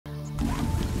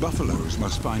Buffaloes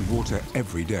must find water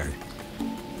every day.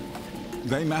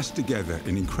 They mass together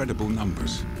in incredible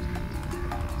numbers.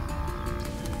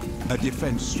 A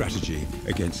defense strategy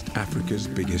against Africa's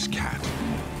biggest cat.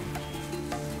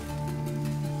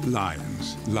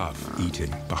 Lions love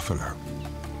eating buffalo.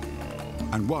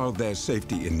 And while there's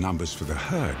safety in numbers for the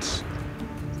herds,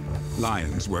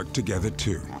 lions work together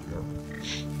too.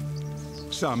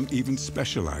 Some even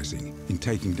specializing in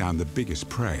taking down the biggest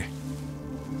prey.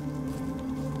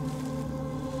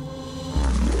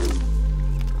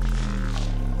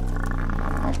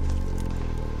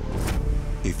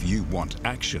 If you want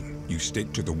action, you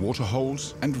stick to the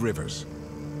waterholes and rivers.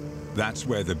 That's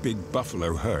where the big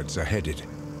buffalo herds are headed.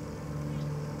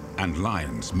 And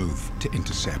lions move to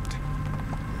intercept.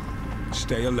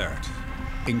 Stay alert.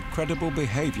 Incredible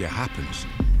behavior happens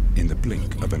in the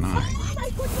blink of an eye.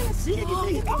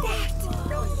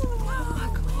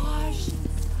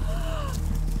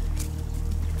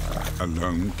 A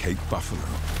lone Cape buffalo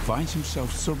finds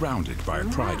himself surrounded by a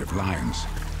pride of lions.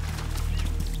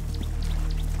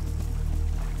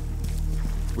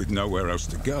 With nowhere else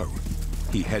to go,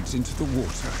 he heads into the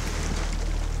water.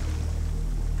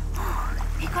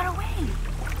 He got away.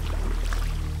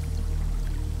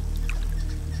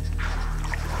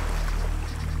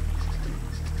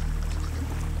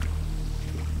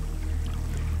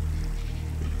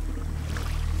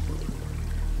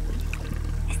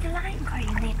 Is the lion going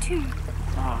in there too?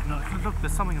 Oh no, look,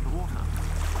 there's something in the water.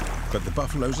 But the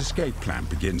buffalo's escape plan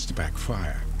begins to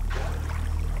backfire.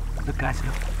 Look guys,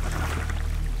 look.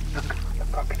 Look, the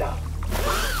crocodile.